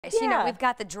You know, we've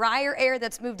got the drier air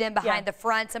that's moved in behind the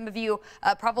front. Some of you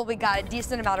probably got a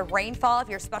decent amount of rainfall if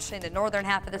you're especially in the northern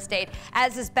half of the state.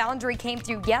 As this boundary came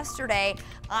through yesterday,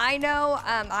 I know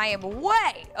I am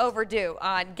way overdue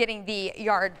on getting the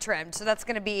yard trimmed. So that's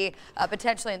going to be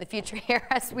potentially in the future here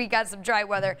as we got some dry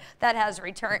weather that has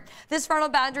returned. This frontal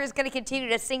boundary is going to continue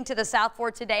to sink to the south for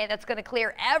today, and that's going to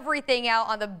clear everything out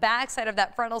on the backside of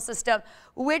that frontal system,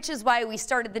 which is why we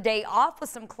started the day off with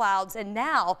some clouds, and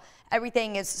now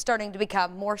everything is starting to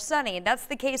become more sunny. And that's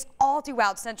the case all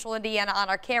throughout central Indiana on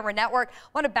our camera network. I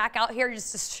want to back out here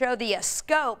just to show the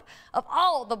scope of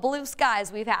all the blue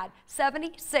skies we've had.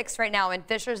 76 right now in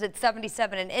Fishers, it's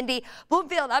 77 in Indy,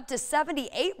 Bloomfield up to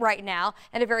 78 right now,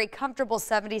 and a very comfortable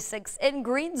 76 in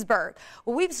Greensburg.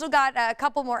 Well, we've still got a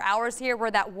couple more hours here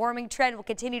where that warming trend will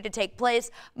continue to take place.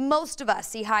 Most of us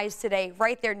see highs today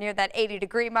right there near that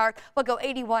 80-degree mark. We'll go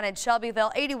 81 in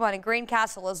Shelbyville, 81 in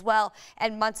Greencastle as well,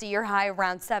 and Muncie, your high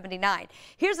around 79.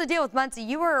 Here's the deal with Muncie.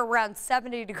 You were around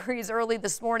 70 degrees early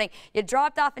this morning. You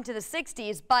dropped off into the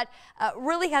 60s, but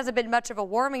really hasn't been much of a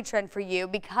warming trend for you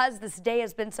because this day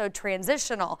has been so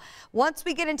transitional. Once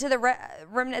we get into the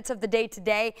remnants of the day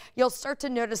today, you'll start to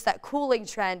notice that cooling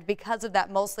trend because of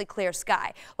that mostly clear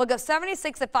sky. We'll go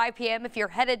 76 at 5 p.m. if you're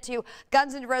headed to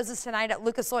Guns N' Roses tonight at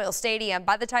Lucas Oil Stadium.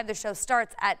 By the time the show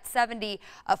starts at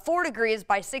 74 degrees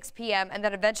by 6 p.m. and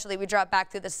then eventually we drop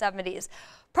back through the 70s.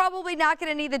 Probably not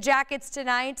going to need the jackets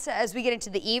tonight as we get into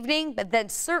the evening, but then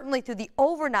certainly through the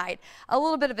overnight, a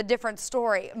little bit of a different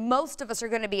story. Most of us are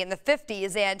going to be in the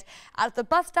 50s, and at the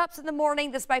bus stops in the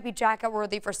morning, this might be jacket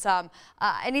worthy for some.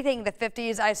 Anything in the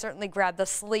 50s, I certainly grab the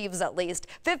sleeves at least.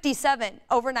 57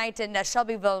 overnight in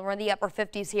Shelbyville, and we're in the upper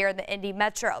 50s here in the Indy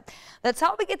Metro. That's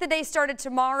how we get the day started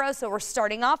tomorrow. So we're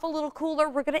starting off a little cooler.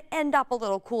 We're going to end up a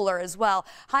little cooler as well.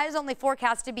 Highs only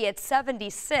forecast to be at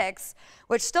 76,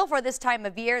 which still for this time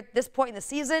of year, at this point in the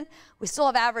season, we still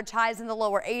have average highs in the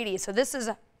lower 80s. So this is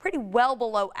pretty well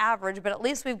below average, but at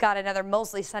least we've got another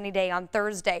mostly sunny day on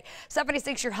Thursday.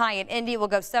 76 your high in Indy. We'll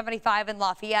go 75 in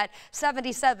Lafayette,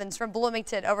 77s from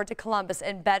Bloomington over to Columbus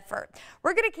and Bedford.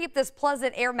 We're going to keep this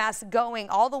pleasant air mass going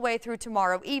all the way through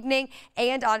tomorrow evening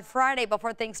and on Friday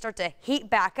before things start to heat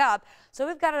back up. So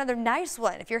we've got another nice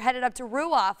one if you're headed up to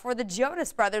Ruoff for the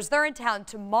Jonas Brothers. They're in town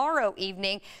tomorrow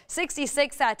evening,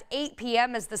 66 at 8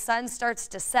 p.m. as the sun starts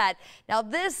to set. Now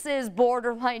this is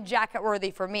borderline jacket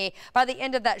worthy for me. By the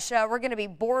end of that show, we're going to be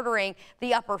bordering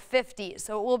the upper 50s,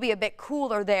 so it will be a bit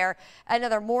cooler there.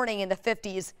 Another morning in the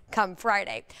 50s come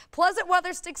Friday. Pleasant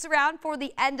weather sticks around for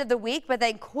the end of the week, but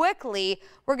then quickly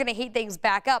we're going to heat things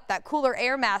back up. That cooler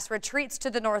air mass retreats to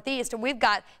the northeast, and we've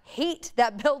got heat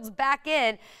that builds back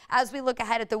in as we look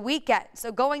ahead at the weekend.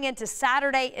 So going into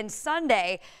Saturday and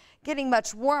Sunday, getting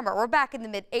much warmer. We're back in the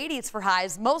mid-80s for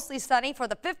highs, mostly sunny for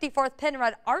the 54th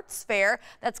Penrod Arts Fair.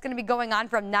 That's going to be going on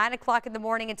from 9 o'clock in the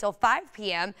morning until 5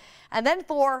 p.m. And then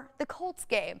for the Colts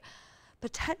game,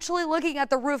 potentially looking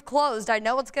at the roof closed. I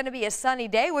know it's going to be a sunny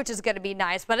day, which is going to be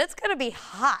nice, but it's going to be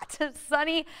hot.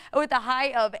 Sunny with a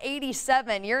high of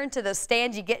 87. You're into the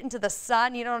stands, you get into the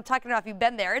sun. You know what I'm talking about if you've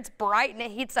been there. It's bright and it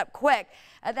heats up quick.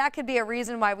 That could be a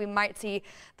reason why we might see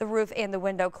the roof and the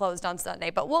window closed on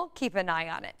Sunday, but we'll keep an eye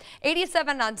on it.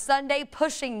 87 on Sunday,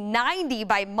 pushing 90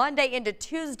 by Monday into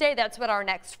Tuesday. That's when our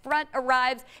next front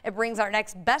arrives. It brings our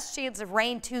next best chance of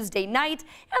rain Tuesday night,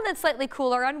 and then slightly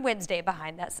cooler on Wednesday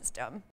behind that system.